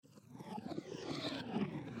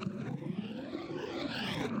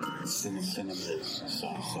Cinema's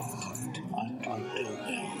Soft Underbelly.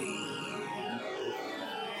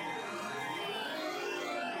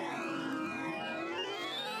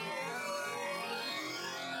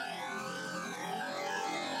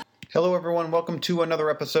 Hello, everyone. Welcome to another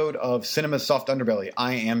episode of Cinema's Soft Underbelly.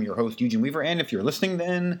 I am your host, Eugene Weaver, and if you're listening,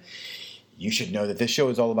 then you should know that this show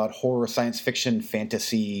is all about horror, science fiction,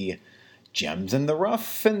 fantasy, gems in the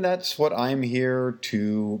rough, and that's what I'm here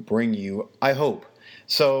to bring you, I hope.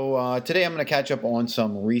 So today I'm going to catch up on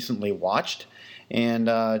some recently watched and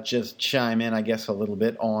just chime in, I guess, a little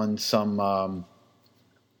bit on some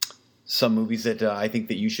movies that I think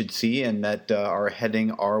that you should see and that are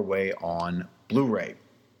heading our way on Blu-ray.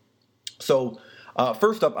 So,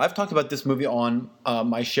 first up, I've talked about this movie on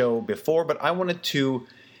my show before, but I wanted to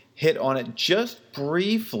hit on it just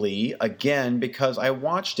briefly again because I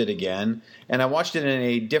watched it again, and I watched it in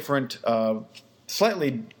a different,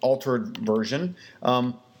 slightly altered version,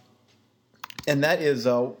 and that is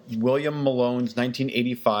William Malone's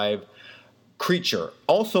 1985 Creature,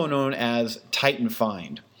 also known as Titan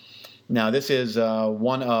Find. Now, this is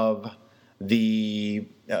one of the...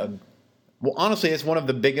 Well, honestly, it's one of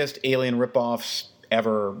the biggest Alien ripoffs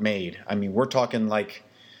ever made. I mean, we're talking like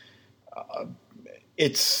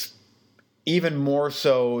it's even more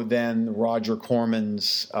so than Roger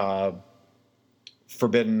Corman's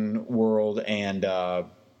Forbidden World and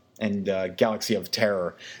Galaxy of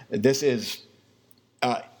Terror. This is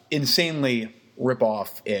insanely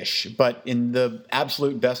ripoff-ish, but in the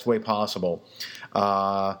absolute best way possible.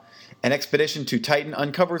 An expedition to Titan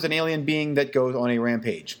uncovers an alien being that goes on a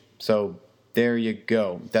rampage. So there you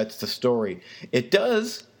go. That's the story. It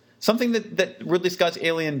does something that Ridley Scott's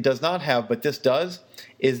Alien does not have, but this does,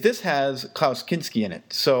 is this has Klaus Kinski in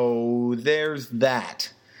it. So there's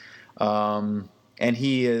that. And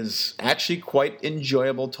he is actually quite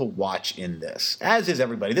enjoyable to watch in this, as is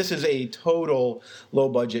everybody. This is a total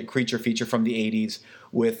low-budget creature feature from the 80s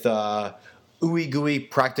with ooey-gooey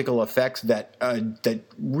practical effects that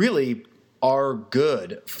really are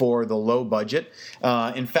good for the low budget.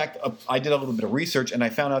 In fact, I did a little bit of research, and I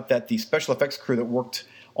found out that the special effects crew that worked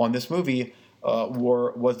on this movie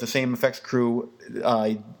was the same effects crew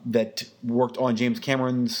that worked on James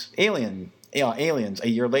Cameron's Aliens a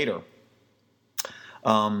year later.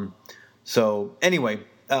 So anyway,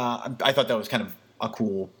 I thought that was kind of a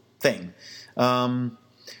cool thing.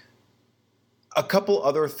 A couple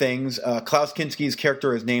other things. Klaus Kinski's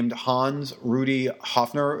character is named Hans Rudi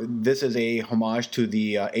Hoffner. This is a homage to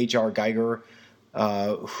the H.R. Geiger,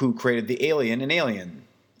 who created the Alien in Alien,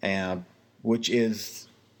 which is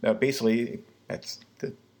basically that's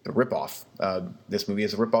the ripoff. This movie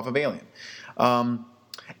is a ripoff of Alien.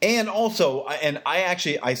 And also,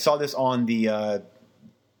 I saw this on the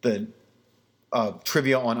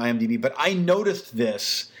trivia on IMDb, but I noticed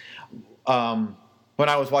this when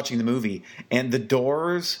I was watching the movie, and the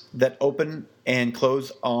doors that open and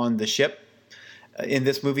close on the ship in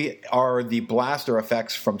this movie are the blaster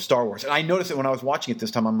effects from Star Wars. And I noticed it when I was watching it this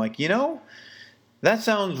time. I'm like, that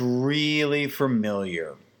sounds really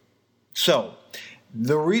familiar. So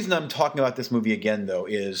the reason I'm talking about this movie again, though,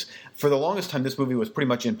 is for the longest time, this movie was pretty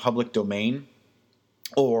much in public domain,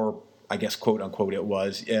 or I guess, quote unquote, it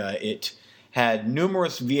was. It had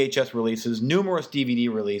numerous VHS releases, numerous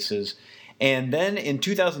DVD releases. And then in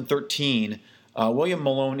 2013, William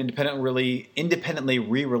Malone independently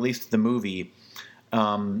re-released the movie,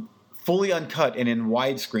 fully uncut and in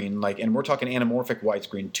widescreen, and we're talking anamorphic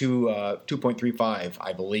widescreen, 2.35,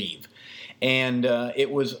 I believe. And it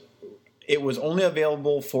was only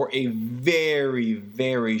available for a very,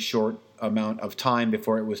 very short amount of time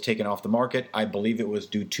before it was taken off the market. I believe it was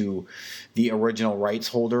due to the original rights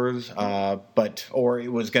holders, or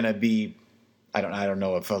it was going to be. I don't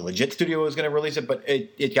know if a legit studio was going to release it, but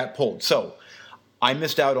it got pulled. So I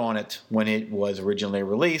missed out on it when it was originally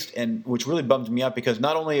released, and which really bummed me out because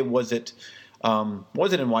not only was it in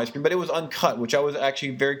widescreen, but it was uncut, which I was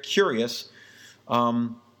actually very curious.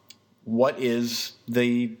 What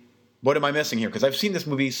am I missing here? Because I've seen this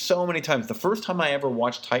movie so many times. The first time I ever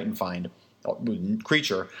watched Titan Find,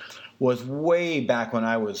 Creature, was way back when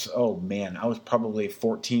I was probably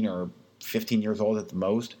 14 or 15 years old at the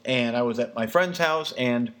most, and I was at my friend's house,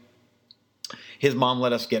 and his mom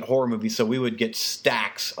let us get horror movies, so we would get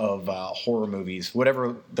stacks of horror movies.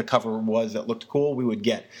 Whatever the cover was that looked cool, we would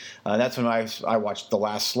get. That's when I watched The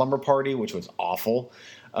Last Slumber Party, which was awful,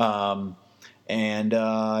 and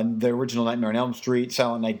the original Nightmare on Elm Street,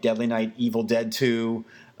 Silent Night, Deadly Night, Evil Dead 2.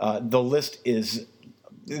 The list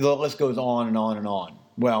goes on and on and on.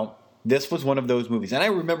 Well, this was one of those movies, and I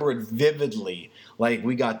remember it vividly. Like,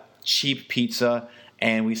 we got cheap pizza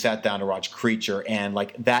and we sat down to watch Creature. And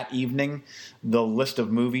like that evening, the list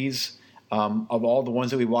of movies, of all the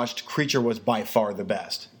ones that we watched, Creature was by far the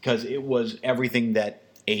best because it was everything that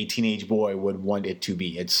a teenage boy would want it to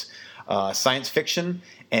be. It's science fiction,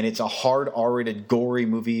 and it's a hard R-rated, gory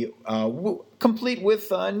movie, complete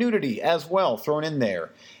with nudity as well thrown in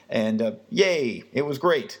there. And yay, it was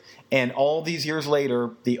great. And all these years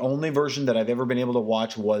later, the only version that I've ever been able to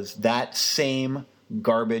watch was that same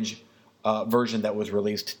garbage version that was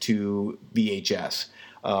released to VHS.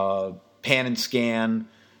 Pan and scan.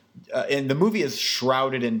 And the movie is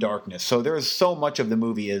shrouded in darkness. So there is so much of the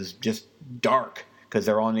movie is just dark because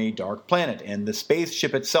they're on a dark planet. And the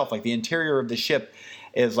spaceship itself, like the interior of the ship,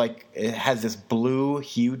 is like it has this blue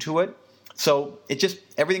hue to it. So it just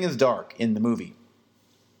everything is dark in the movie.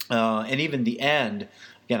 And even the end,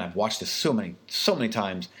 again, I've watched this so many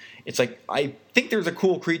times. It's like I think there's a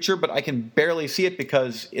cool creature, but I can barely see it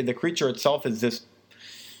because the creature itself is this,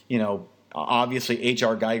 obviously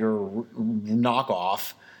H.R. Geiger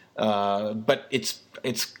knockoff. But it's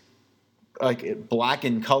like black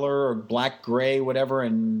in color or black gray, whatever,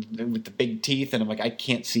 and with the big teeth. And I'm like, I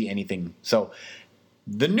can't see anything. So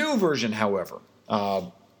the new version, however,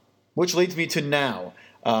 which leads me to now,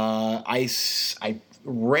 I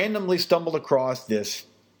randomly stumbled across this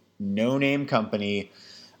no-name company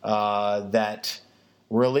that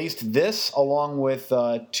released this along with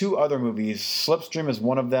two other movies. Slipstream is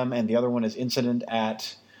one of them, and the other one is Incident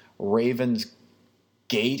at Raven's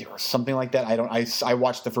Gate or something like that. I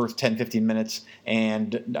watched the first 10-15 minutes,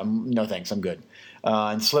 and no thanks, I'm good.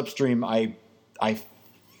 And Slipstream, I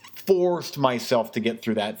forced myself to get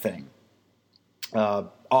through that thing.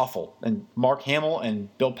 Awful. And Mark Hamill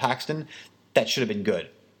and Bill Paxton, that should have been good.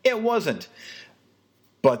 It wasn't.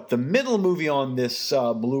 But the middle movie on this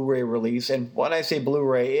Blu-ray release, and when I say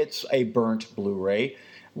Blu-ray, it's a burnt Blu-ray,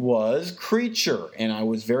 was Creature. And I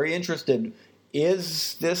was very interested.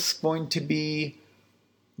 Is this going to be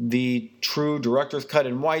the true director's cut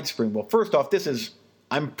in widescreen? Well, first off,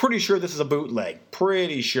 I'm pretty sure this is a bootleg.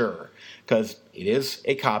 Pretty sure. Because it is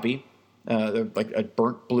a copy, like a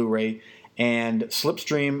burnt Blu-ray. And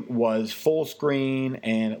Slipstream was full screen,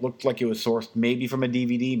 and it looked like it was sourced maybe from a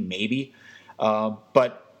DVD, maybe.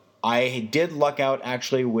 But I did luck out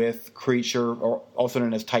actually with Creature, or also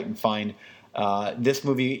known as Titan Find. This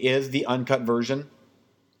movie is the uncut version,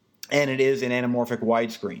 and it is in anamorphic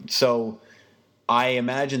widescreen. So I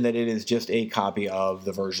imagine that it is just a copy of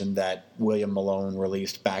the version that William Malone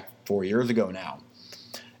released back 4 years ago now.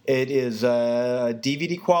 It is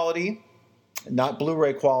DVD quality, not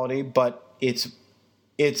Blu-ray quality, but it's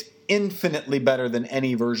infinitely better than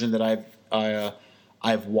any version that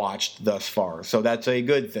I've watched thus far. So that's a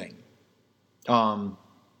good thing. I don't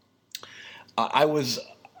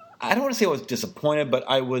want to say I was disappointed, but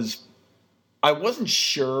I wasn't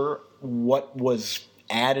sure what was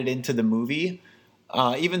added into the movie.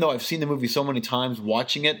 Even though I've seen the movie so many times,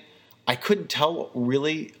 watching it, I couldn't tell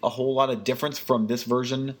really a whole lot of difference from this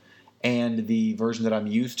version and the version that I'm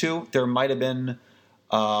used to. There might have been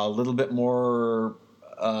a little bit more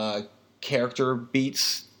character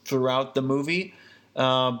beats throughout the movie.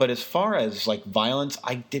 But as far as like violence,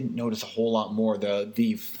 I didn't notice a whole lot more.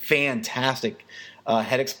 The fantastic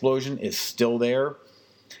head explosion is still there.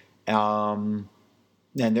 And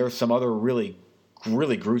there's some other really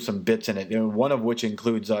gruesome bits in it. One of which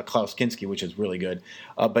includes Klaus Kinski, which is really good.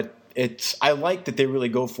 But I like that they really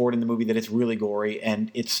go for it in the movie, that it's really gory,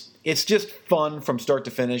 and it's just fun from start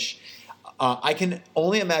to finish. I can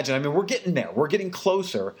only imagine, I mean, we're getting there. We're getting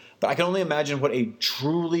closer, but I can only imagine what a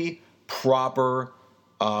truly proper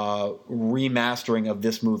remastering of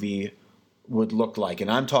this movie would look like. And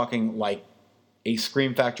I'm talking like a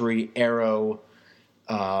Scream Factory Arrow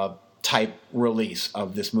type release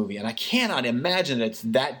of this movie. And I cannot imagine that it's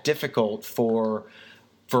that difficult for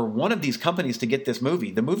one of these companies to get this movie.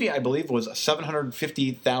 The movie, I believe, was a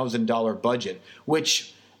 $750,000 budget,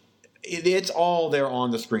 which it's all there on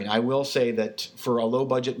the screen. I will say that for a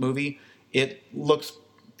low-budget movie, it looks,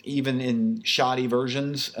 even in shoddy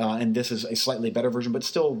versions, and this is a slightly better version, but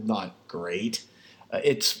still not great.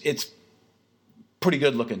 It's pretty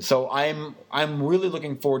good looking. So I'm really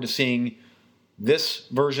looking forward to seeing this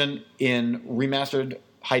version in remastered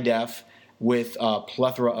high def with a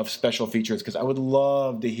plethora of special features, because I would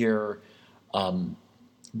love to hear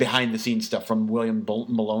behind-the-scenes stuff from William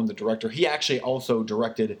Malone, the director. He actually also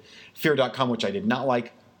directed Fear.com, which I did not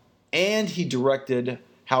like, and he directed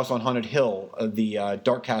House on Haunted Hill, the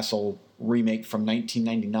Dark Castle remake from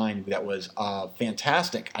 1999 that was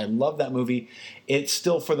fantastic. I love that movie. It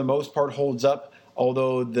still, for the most part, holds up,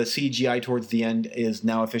 although the CGI towards the end is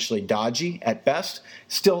now officially dodgy at best.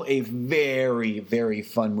 Still a very, very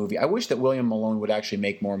fun movie. I wish that William Malone would actually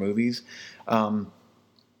make more movies.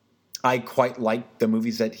 I quite like the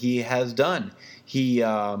movies that he has done. He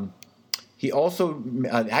also,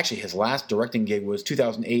 actually his last directing gig was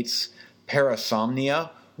 2008's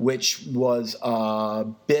Parasomnia, which was a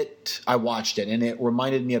bit, I watched it, and it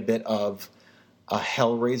reminded me a bit of a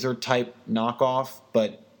Hellraiser type knockoff,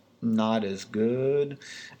 but not as good.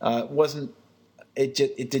 It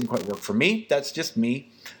didn't quite work for me. That's just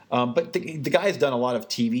me. But the guy's done a lot of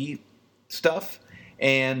TV stuff,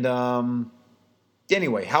 and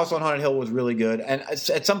anyway, House on Haunted Hill was really good. And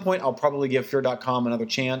at some point, I'll probably give Fear.com another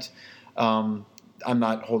chance. I'm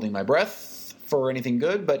not holding my breath for anything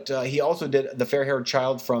good, but he also did The Fair-Haired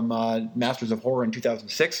Child from Masters of Horror in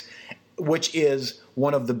 2006, which is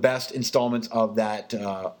one of the best installments of that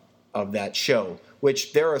show.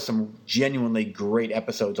 Which there are some genuinely great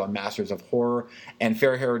episodes on Masters of Horror, and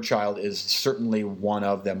Fair-Haired Child is certainly one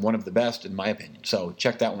of them, one of the best in my opinion. So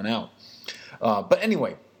check that one out. But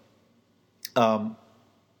anyway,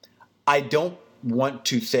 I don't want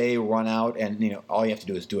to say run out and all you have to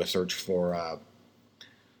do is do a search for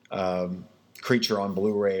Creature on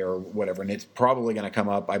Blu-ray or whatever, and it's probably going to come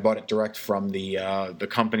up. I bought it direct from the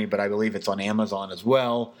company, but I believe it's on Amazon as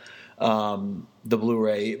well. The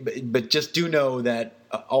Blu-ray, but just do know that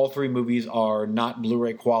all three movies are not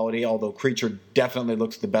Blu-ray quality, although Creature definitely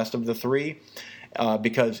looks the best of the three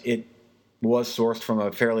because it was sourced from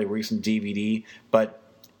a fairly recent DVD, but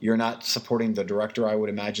you're not supporting the director, I would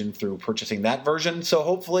imagine, through purchasing that version. So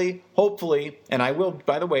hopefully, and I will,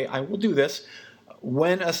 by the way, I will do this,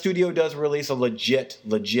 when a studio does release a legit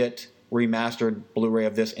remastered Blu-ray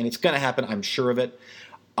of this, and it's going to happen, I'm sure of it,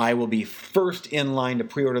 I will be first in line to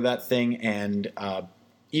pre-order that thing, and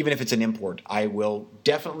even if it's an import, I will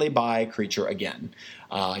definitely buy Creature again.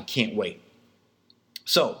 I can't wait.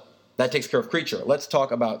 So, that takes care of Creature. Let's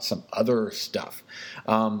talk about some other stuff.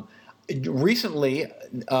 Recently,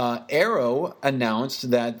 Arrow announced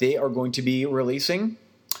that they are going to be releasing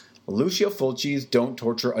Lucio Fulci's Don't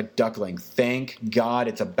Torture a Duckling. Thank God,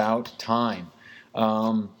 it's about time.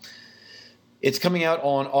 It's coming out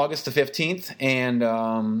on August the 15th,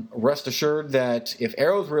 and rest assured that if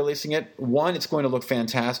Arrow's releasing it, one, it's going to look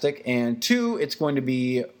fantastic, and two, it's going to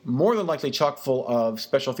be more than likely chock full of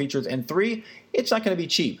special features, and three, it's not going to be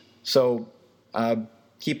cheap. So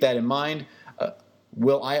keep that in mind.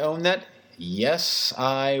 Will I own that? Yes,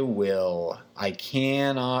 I will. I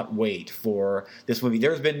cannot wait for this movie.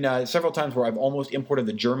 There's been several times where I've almost imported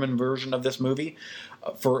the German version of this movie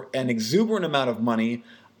for an exuberant amount of money,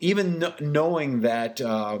 even knowing that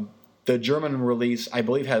the German release, I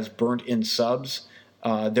believe, has burnt-in subs.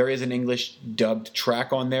 There is an English dubbed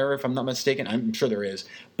track on there, if I'm not mistaken. I'm sure there is.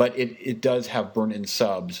 But it does have burnt-in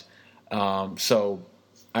subs. So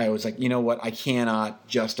I was like, you know what? I cannot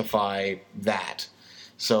justify that.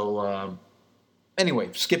 So anyway,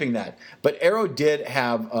 skipping that. But Arrow did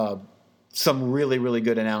have some really, really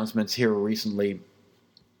good announcements here recently.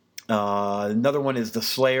 Another one is The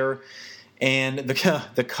Slayer. And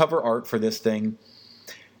the cover art for this thing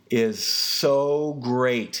is so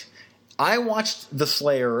great. I watched The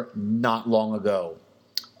Slayer not long ago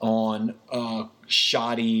on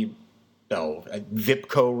shoddy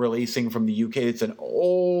Vipco releasing from the UK. It's an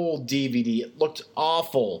old DVD. It looked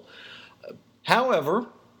awful. However,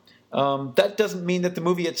 that doesn't mean that the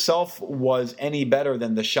movie itself was any better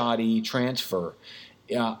than the shoddy transfer.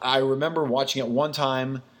 I remember watching it one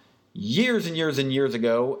time years and years and years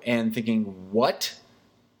ago and thinking, what?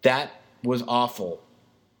 That was awful.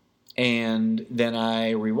 And then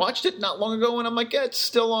I rewatched it not long ago and I'm like, yeah, it's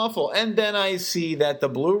still awful. And then I see that the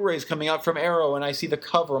Blu-ray's coming out from Arrow and I see the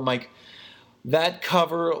cover. I'm like, that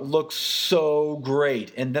cover looks so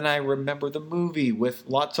great. And then I remember the movie with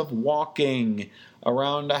lots of walking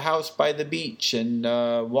around a house by the beach and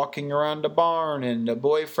walking around a barn and a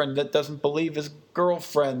boyfriend that doesn't believe his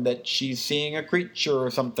girlfriend that she's seeing a creature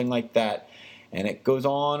or something like that. And it goes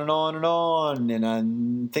on and on and on. And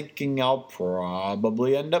I'm thinking I'll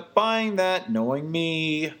probably end up buying that, knowing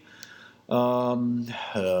me.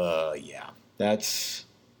 Yeah, that's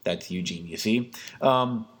Eugene, you see.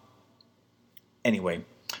 Anyway,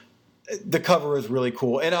 the cover is really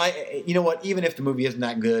cool. And you know what, even if the movie isn't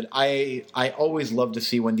that good, I always love to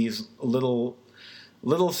see when these little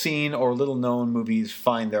seen or little known movies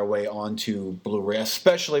find their way onto Blu-ray,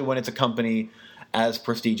 especially when it's a company as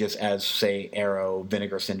prestigious as, say, Arrow,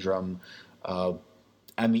 Vinegar Syndrome.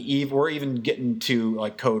 I mean, we're even getting to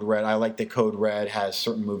like Code Red. I like that Code Red has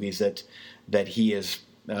certain movies that he is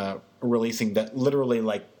releasing that literally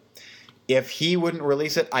like if he wouldn't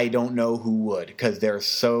release it, I don't know who would, because they're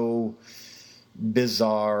so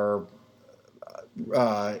bizarre,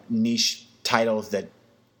 niche titles that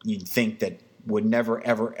you'd think that would never,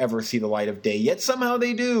 ever, ever see the light of day. Yet somehow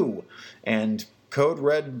they do. And Code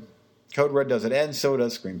Red does it, and so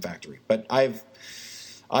does Scream Factory. But I've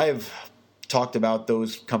talked about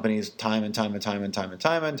those companies time and time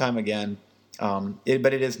again.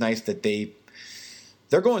 But it is nice that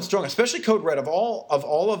they're going strong, especially Code Red. Of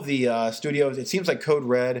all of the studios, it seems like Code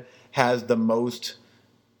Red has the most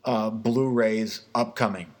Blu-rays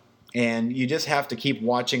upcoming. And you just have to keep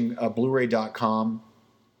watching Blu-ray.com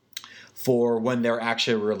for when they're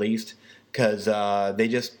actually released, because they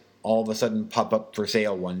just all of a sudden pop up for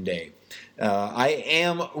sale one day. I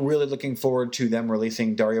am really looking forward to them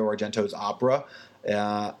releasing Dario Argento's opera.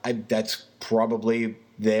 That's probably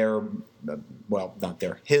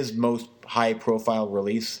his most high-profile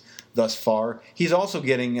release thus far. He's also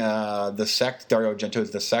getting The Sect, Dario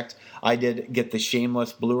Argento's The Sect. I did get the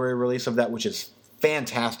Shameless Blu-ray release of that, which is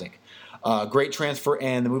fantastic. Great transfer,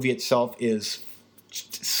 and the movie itself is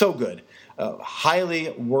so good. Highly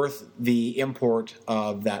worth the import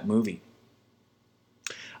of that movie.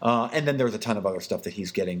 And then there's a ton of other stuff that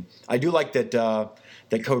he's getting. I do like that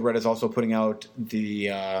Code Red is also putting out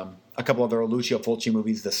a couple other Lucio Fulci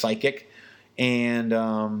movies, The Psychic, and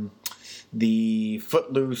the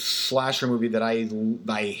Footloose slasher movie that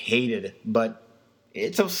I hated, but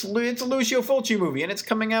it's a Lucio Fulci movie, and it's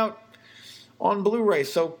coming out on Blu-ray,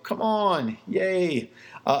 so come on, yay.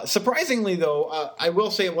 Surprisingly, though, I will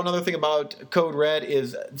say one other thing about Code Red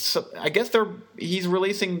is, I guess he's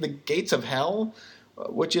releasing The Gates of Hell,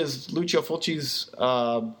 which is Lucio Fulci's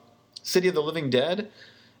City of the Living Dead.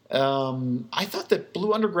 I thought that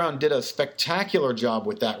Blue Underground did a spectacular job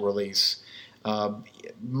with that release.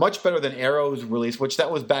 Much better than Arrow's release, which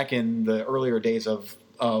that was back in the earlier days of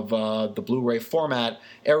the Blu-ray format.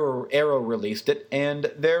 Arrow released it,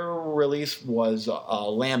 and their release was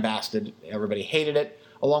lambasted. Everybody hated it,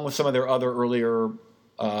 along with some of their other earlier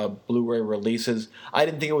Blu-ray releases. I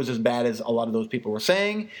didn't think it was as bad as a lot of those people were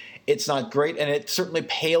saying. It's not great, and it certainly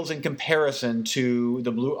pales in comparison to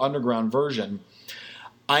the Blue Underground version.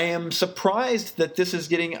 I am surprised that this is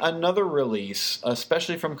getting another release,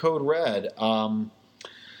 especially from Code Red. I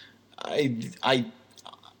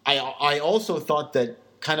also thought that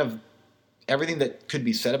kind of everything that could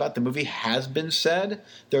be said about the movie has been said.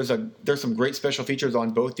 There's some great special features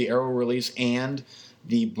on both the Arrow release and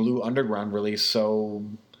the Blue Underground release. So,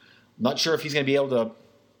 not sure if he's going to be able to,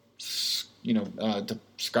 to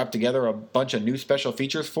scrap together a bunch of new special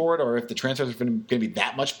features for it, or if the transfers are going to be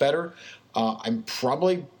that much better. I'm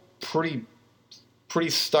probably pretty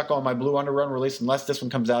stuck on my Blue Underground release unless this one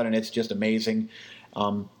comes out and it's just amazing.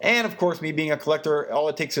 And of course, me being a collector, all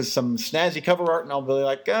it takes is some snazzy cover art, and I'll be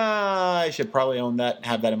like, I should probably own that and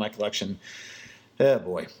have that in my collection. Oh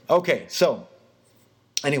boy. Okay, so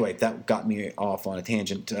anyway, that got me off on a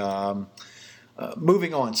tangent.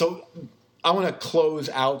 Moving on. So I want to close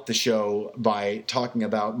out the show by talking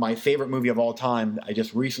about my favorite movie of all time. I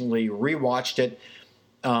just recently rewatched it.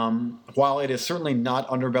 While it is certainly not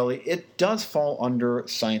Underbelly, it does fall under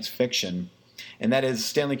science fiction, and that is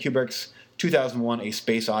Stanley Kubrick's 2001: A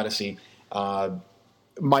Space Odyssey,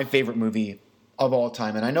 my favorite movie of all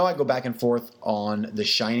time. And I know I go back and forth on The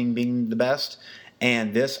Shining being the best,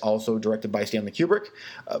 and this also directed by Stanley Kubrick.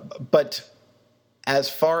 But as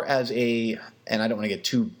far as and I don't want to get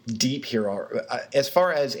too deep here, as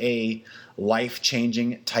far as a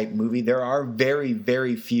life-changing type movie, there are very,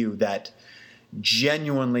 very few that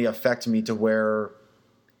genuinely affect me to where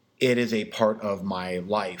it is a part of my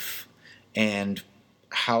life and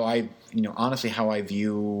how I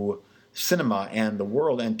view cinema and the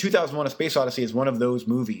world. And 2001: A Space Odyssey is one of those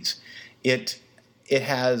movies. It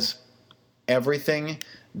has everything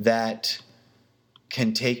that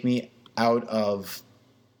can take me out of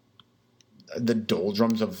the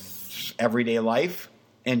doldrums of everyday life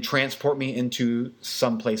and transport me into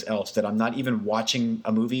someplace else that I'm not even watching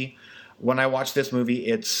a movie. When I watch this movie,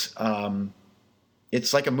 it's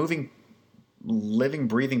like a moving, living,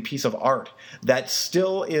 breathing piece of art that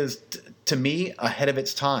still is, to me, ahead of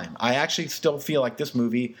its time. I actually still feel like this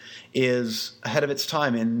movie is ahead of its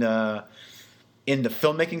time in the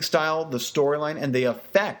filmmaking style, the storyline, and the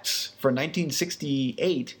effects. For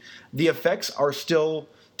 1968, the effects are still,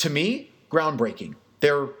 to me, groundbreaking.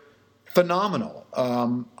 They're phenomenal.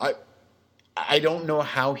 I don't know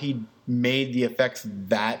how he made the effects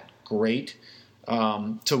that great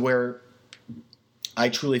to where I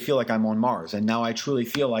truly feel like I'm on Mars, and now I truly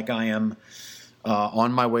feel like I am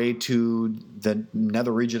on my way to the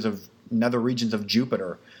nether regions of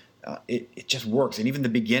Jupiter. it just works. And even the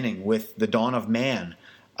beginning with the Dawn of Man.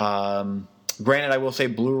 Granted, I will say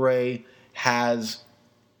Blu-ray has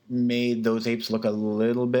made those apes look a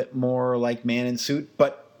little bit more like man in suit,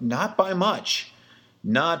 but not by much.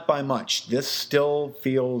 Not by much. This still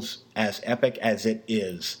feels as epic as it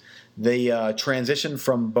is. The transition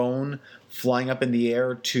from Bone flying up in the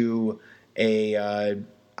air to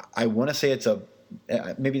I want to say it's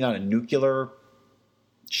maybe not a nuclear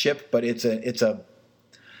ship, but it's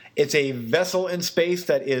a vessel in space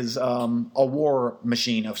that is a war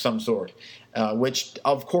machine of some sort, which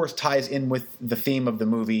of course ties in with the theme of the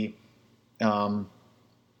movie and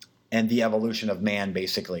the evolution of man,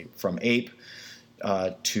 basically from ape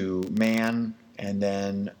to man, and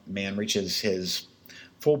then man reaches his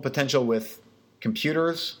full potential with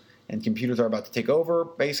computers, and computers are about to take over,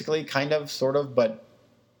 basically, kind of, sort of, but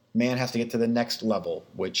man has to get to the next level,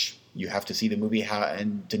 which you have to see the movie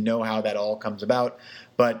and to know how that all comes about.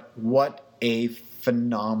 But what a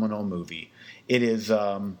phenomenal movie. It is,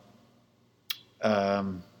 the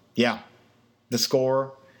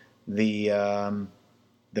score, it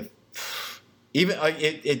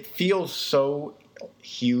feels so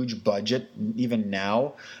huge budget even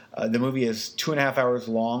now. The movie is 2.5 hours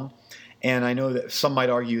long, and I know that some might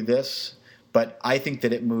argue this, but I think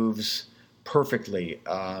that it moves perfectly.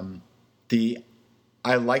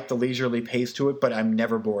 I like the leisurely pace to it, but I'm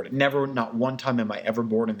never bored. Not one time am I ever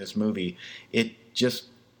bored in this movie.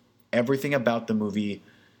 Everything about the movie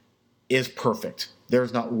is perfect.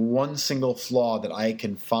 There's not one single flaw that I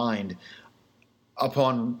can find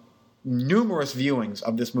upon numerous viewings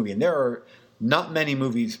of this movie. And there are not many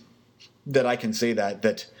movies that I can say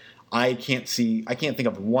that I can't think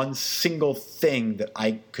of one single thing that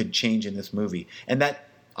I could change in this movie. And that,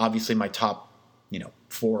 obviously, my top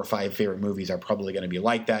 4 or 5 favorite movies are probably going to be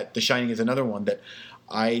like that. The Shining is another one that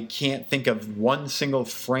I can't think of one single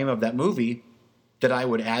frame of that movie that I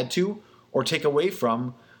would add to or take away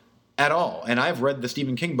from at all. And I've read the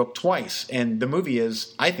Stephen King book twice, and the movie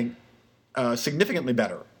is, I think, significantly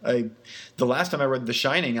better. The last time I read The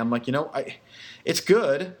Shining, I'm like, it's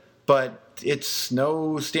good, but it's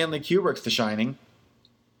no Stanley Kubrick's The Shining.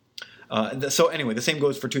 So anyway, the same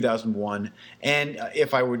goes for 2001. And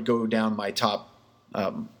if I would go down my top,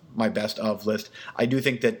 my best of list, I do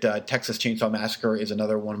think that Texas Chainsaw Massacre is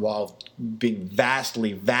another one, while being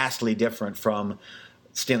vastly, vastly different from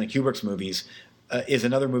Stanley Kubrick's movies, is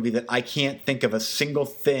another movie that I can't think of a single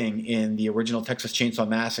thing in the original Texas Chainsaw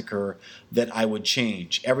Massacre that I would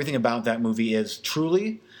change. Everything about that movie is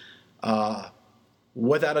truly,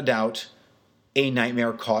 without a doubt, a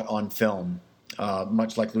nightmare caught on film.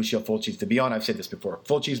 Much like Lucio Fulci's The Beyond. I've said this before.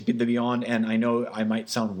 Fulci's The Beyond, and I know I might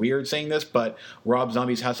sound weird saying this, but Rob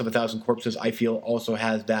Zombie's House of a Thousand Corpses, I feel, also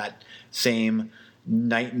has that same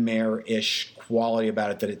nightmare-ish quality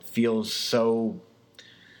about it, that it feels so...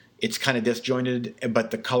 It's kind of disjointed,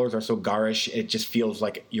 but the colors are so garish, it just feels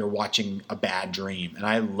like you're watching a bad dream. And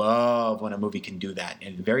I love when a movie can do that.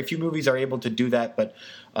 And very few movies are able to do that, but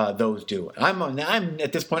those do. And I'm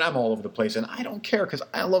at this point, I'm all over the place, and I don't care, because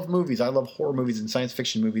I love movies. I love horror movies and science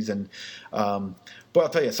fiction movies. And but I'll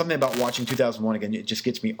tell you, something about watching 2001 again, it just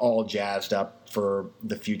gets me all jazzed up for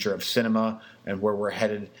the future of cinema and where we're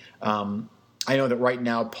headed. I know that right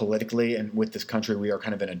now, politically and with this country, we are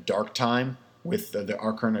kind of in a dark time with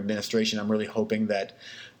our current administration. I'm really hoping that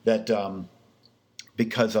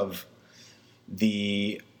because of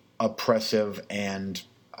the oppressive and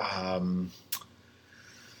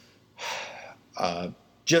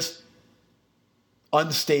just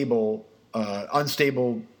unstable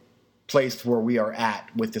place where we are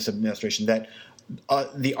at with this administration, that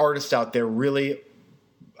the artists out there really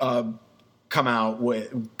come out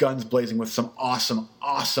with guns blazing with some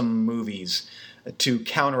awesome movies to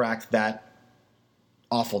counteract that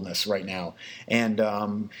awfulness right now.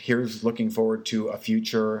 And here's looking forward to a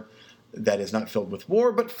future that is not filled with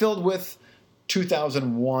war, but filled with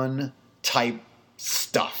 2001 type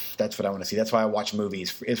stuff. That's what I want to see. That's why I watch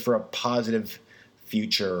movies, is for a positive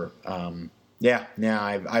future. I've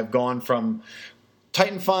gone from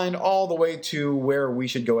Titan Find all the way to where we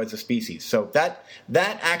should go as a species. So that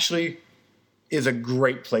actually is a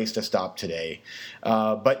great place to stop today.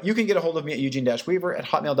 But you can get a hold of me at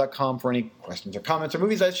eugene-weaver@hotmail.com for any questions or comments or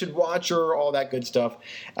movies I should watch or all that good stuff.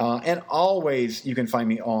 And always, you can find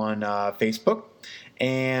me on Facebook.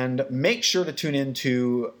 And make sure to tune in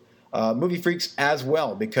to Movie Freaks as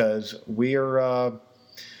well, because we're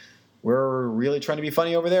really trying to be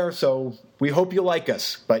funny over there. So we hope you like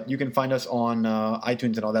us. But you can find us on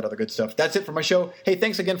iTunes and all that other good stuff. That's it for my show. Hey,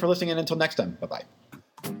 thanks again for listening, and until next time,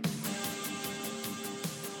 bye-bye.